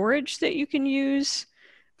storage that you can use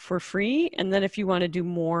for free, and then if you want to do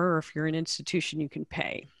more, or if you're an institution, you can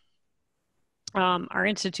pay. Our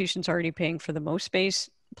institution's already paying for the MOspace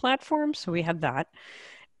platform, so we have that.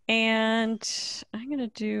 And I'm going to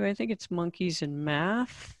do, I think it's monkeys and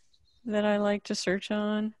math that I like to search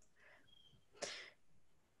on.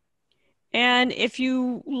 And if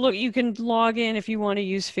you look, you can log in. If you want to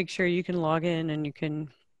use Figshare, you can log in and you can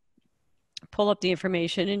pull up the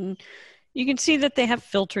information. And you can see that they have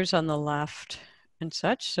filters on the left and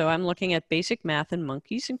such. So I'm looking at basic math and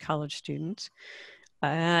monkeys and college students.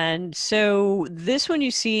 And so this one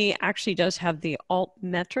you see actually does have the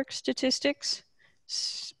altmetric statistics.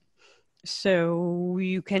 So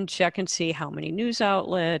you can check and see how many news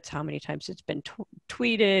outlets, how many times it's been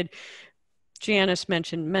tweeted. Janice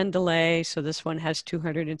mentioned Mendeley, so this one has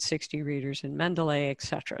 260 readers in Mendeley,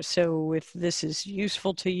 etc. So if this is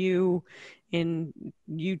useful to you in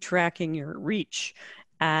you tracking your reach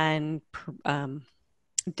and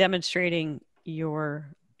demonstrating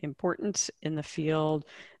your importance in the field,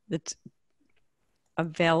 that's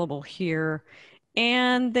available here.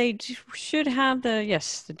 And they should have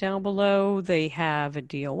the down below, they have a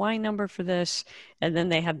DOI number for this, and then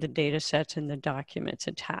they have the data sets and the documents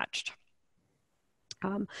attached.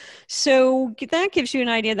 So that gives you an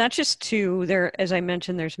idea. That's just two. There, as I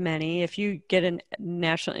mentioned, there's many. If you get a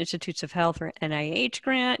National Institutes of Health or NIH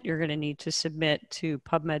grant, you're going to need to submit to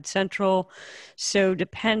PubMed Central. So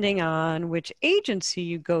depending on which agency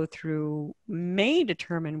you go through may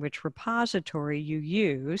determine which repository you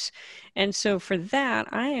use. And so for that,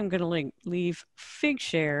 I am going to leave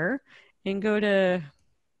Figshare and go to,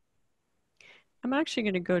 I'm actually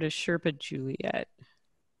going to go to Sherpa Juliet.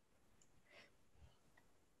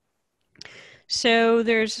 So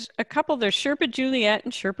there's a couple, there's Sherpa Juliet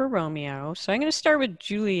and Sherpa Romeo. So I'm going to start with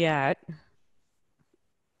Juliet,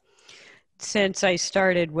 since I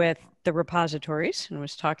started with the repositories and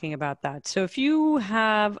was talking about that. So if you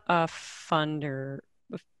have a funder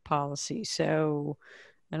policy, so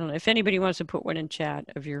I don't know if anybody wants to put one in chat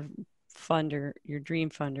of your funder, your dream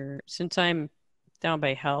funder, since I'm down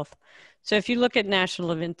by health. So if you look at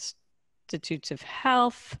National Institutes of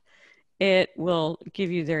Health, it will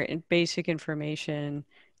give you their basic information,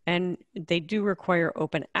 and they do require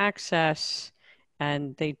open access,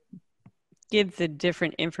 and they give the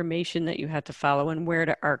different information that you have to follow and where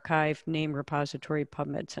to archive, name repository,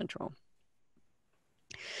 PubMed Central.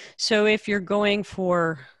 So if you're going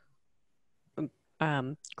for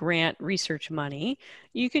grant research money,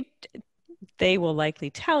 they will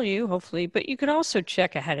likely tell you, hopefully, but you could also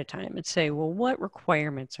check ahead of time and say, well, what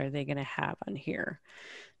requirements are they going to have on here?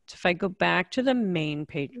 So if I go back to the main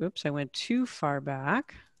page, oops, I went too far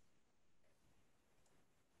back.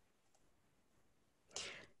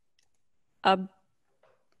 A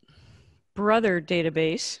brother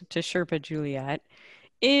database to Sherpa Juliet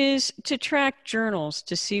is to track journals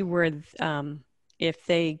to see where, if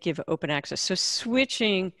they give open access. So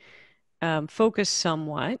switching focus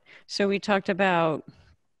somewhat. So we talked about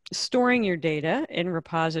storing your data in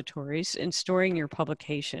repositories and storing your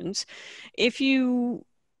publications. If you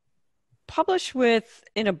publish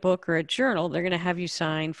in a book or a journal, they're going to have you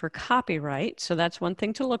sign for copyright. So that's one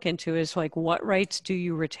thing to look into, is like, what rights do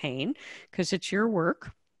you retain? Because it's your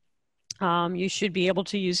work. You should be able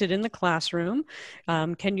to use it in the classroom.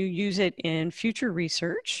 Can you use it in future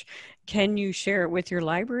research? Can you share it with your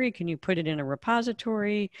library? Can you put it in a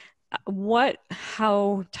repository?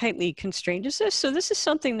 How tightly constrained is this? So this is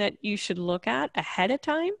something that you should look at ahead of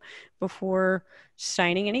time before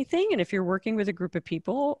signing anything. And if you're working with a group of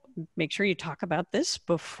people, make sure you talk about this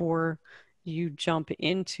before you jump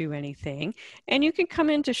into anything. And you can come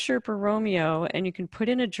into Sherpa Romeo and you can put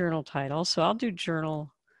in a journal title. So I'll do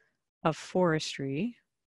journal of Forestry.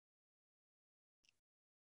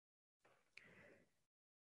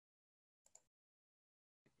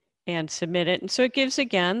 And submit it. And so it gives,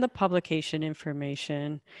 again, the publication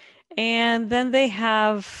information. And then they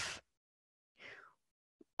have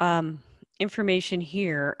information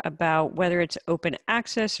here about whether it's open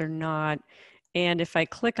access or not. And if I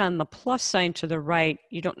click on the plus sign to the right,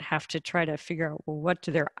 you don't have to try to figure out, well, what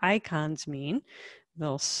do their icons mean?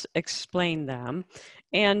 They'll explain them.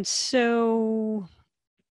 And so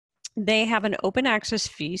they have an open access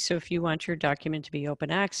fee. So if you want your document to be open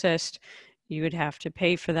accessed, you would have to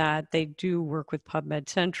pay for that. They do work with PubMed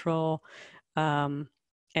Central, and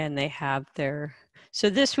they have their, so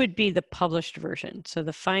this would be the published version. So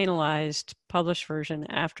the finalized published version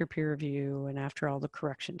after peer review and after all the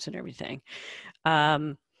corrections and everything.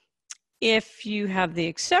 If you have the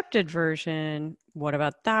accepted version, what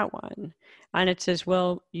about that one? And it says,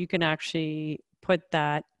 well, you can actually put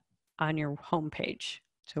that on your homepage.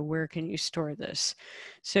 So where can you store this?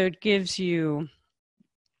 So it gives you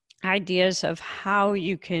ideas of how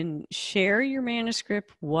you can share your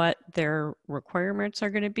manuscript, what their requirements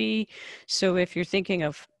are going to be. So if you're thinking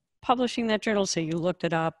of publishing that journal, say you looked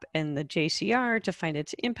it up in the JCR to find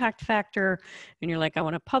its impact factor, and you're like, I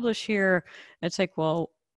want to publish here. It's like,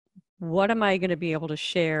 well, what am I going to be able to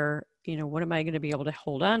share? You know, what am I going to be able to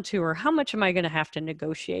hold on to, or how much am I going to have to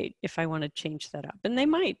negotiate if I want to change that up? And they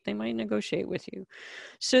might negotiate with you.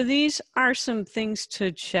 So these are some things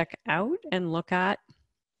to check out and look at.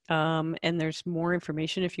 And there's more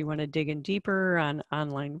information if you want to dig in deeper on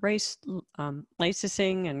online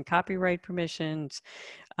licensing and copyright permissions.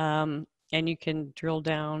 And you can drill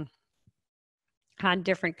down on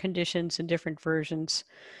different conditions and different versions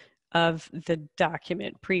of the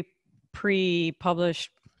document,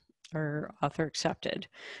 pre-published or author accepted.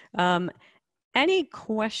 Any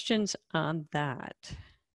questions on that?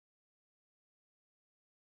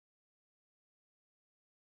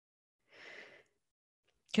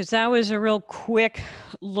 Because that was a real quick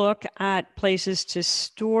look at places to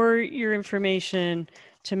store your information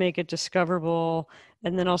to make it discoverable,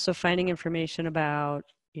 and then also finding information about,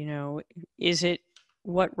 you know,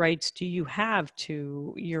 what rights do you have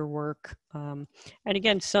to your work? And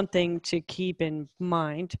again, something to keep in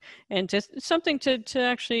mind, and just something to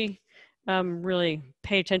actually really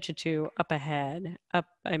pay attention to up ahead.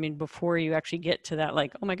 I mean, before you actually get to that,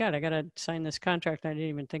 like, oh my God, I got to sign this contract. I didn't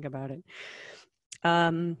even think about it.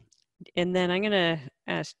 And then I'm going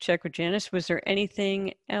to check with Janice. Was there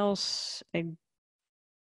anything else? I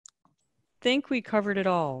think we covered it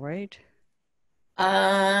all, right?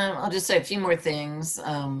 I'll just say a few more things.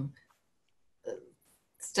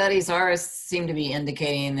 Studies seem to be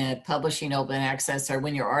indicating that publishing open access, or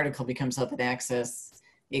when your article becomes open access,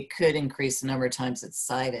 it could increase the number of times it's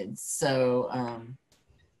cited. So,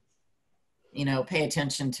 you know, pay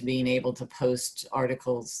attention to being able to post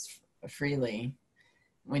articles freely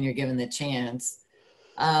when you're given the chance.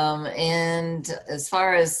 And as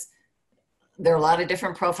far as, there are a lot of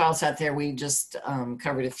different profiles out there. We just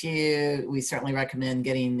covered a few. We certainly recommend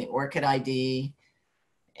getting the ORCID ID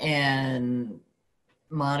and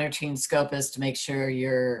monitoring Scopus to make sure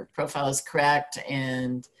your profile is correct,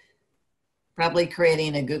 and probably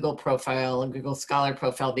creating a Google profile, a Google Scholar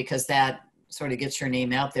profile, because that sort of gets your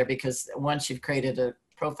name out there. Because once you've created a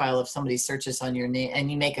profile, if somebody searches on your name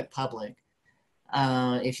and you make it public,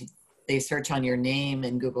 if they search on your name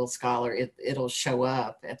in Google Scholar, it'll show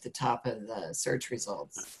up at the top of the search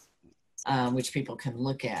results, which people can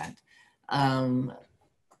look at.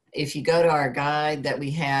 If you go to our guide that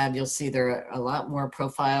we have, you'll see there are a lot more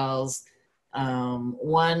profiles.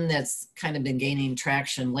 One that's kind of been gaining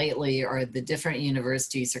traction lately are the different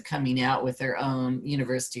universities are coming out with their own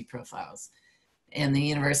university profiles. And the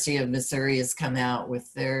University of Missouri has come out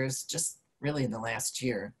with theirs just really in the last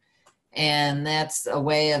year. And that's a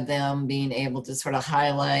way of them being able to sort of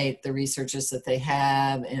highlight the researchers that they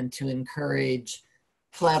have and to encourage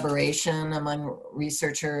collaboration among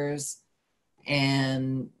researchers.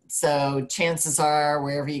 And so chances are,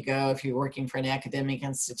 wherever you go, if you're working for an academic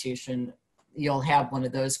institution, you'll have one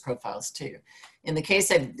of those profiles too. In the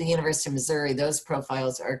case of the University of Missouri, those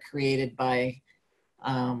profiles are created by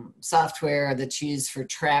software that's used for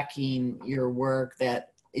tracking your work, that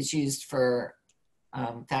is used for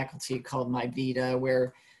faculty, called MyVita,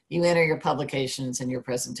 where you enter your publications and your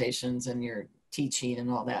presentations and your teaching and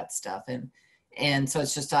all that stuff. And so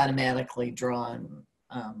it's just automatically drawn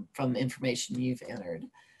from the information you've entered.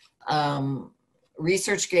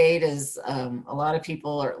 ResearchGate is, a lot of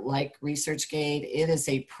people are like ResearchGate. It is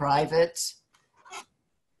a private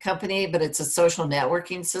company, but it's a social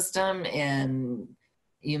networking system, and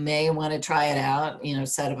You may want to try it out,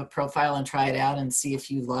 set up a profile and try it out and see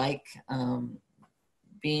if you like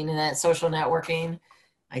being in that social networking.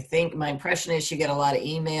 I think my impression is you get a lot of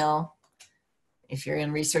email if you're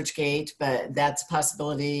in ResearchGate, but that's a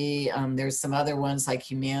possibility. There's some other ones like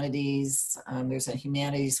humanities. There's a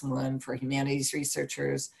humanities one for humanities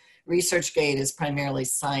researchers. ResearchGate is primarily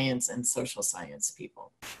science and social science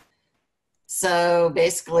people. So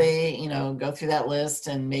basically, go through that list,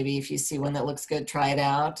 and maybe if you see one that looks good, try it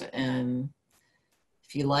out. And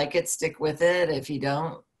if you like it, stick with it. If you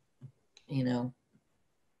don't,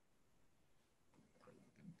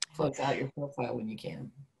 close out your profile when you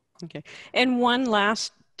can. Okay. And one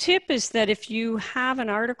last tip is that if you have an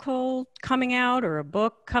article coming out or a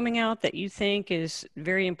book coming out that you think is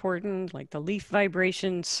very important, like the leaf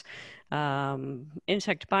vibrations,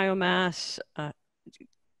 insect biomass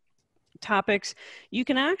topics, you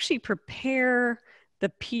can actually prepare the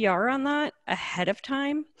PR on that ahead of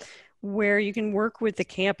time, where you can work with the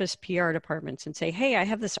campus PR departments and say, hey, I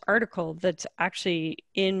have this article that's actually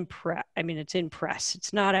in press. I mean, it's in press.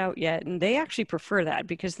 It's not out yet. And they actually prefer that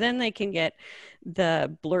because then they can get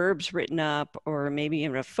the blurbs written up or maybe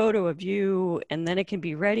even a photo of you, and then it can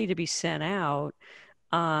be ready to be sent out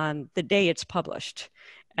on the day it's published.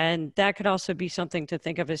 And that could also be something to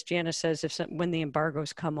think of, as Janice says, when the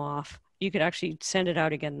embargoes come off, you could actually send it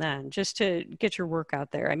out again then, just to get your work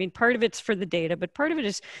out there. I mean, part of it's for the data, but part of it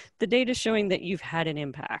is the data showing that you've had an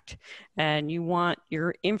impact and you want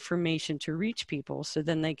your information to reach people so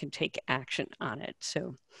then they can take action on it.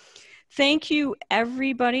 So thank you,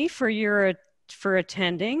 everybody, for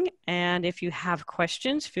attending. And if you have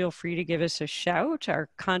questions, feel free to give us a shout. Our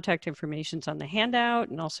contact information's on the handout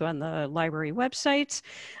and also on the library websites.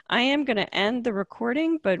 I am going to end the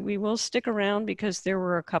recording, but we will stick around because there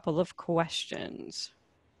were a couple of questions.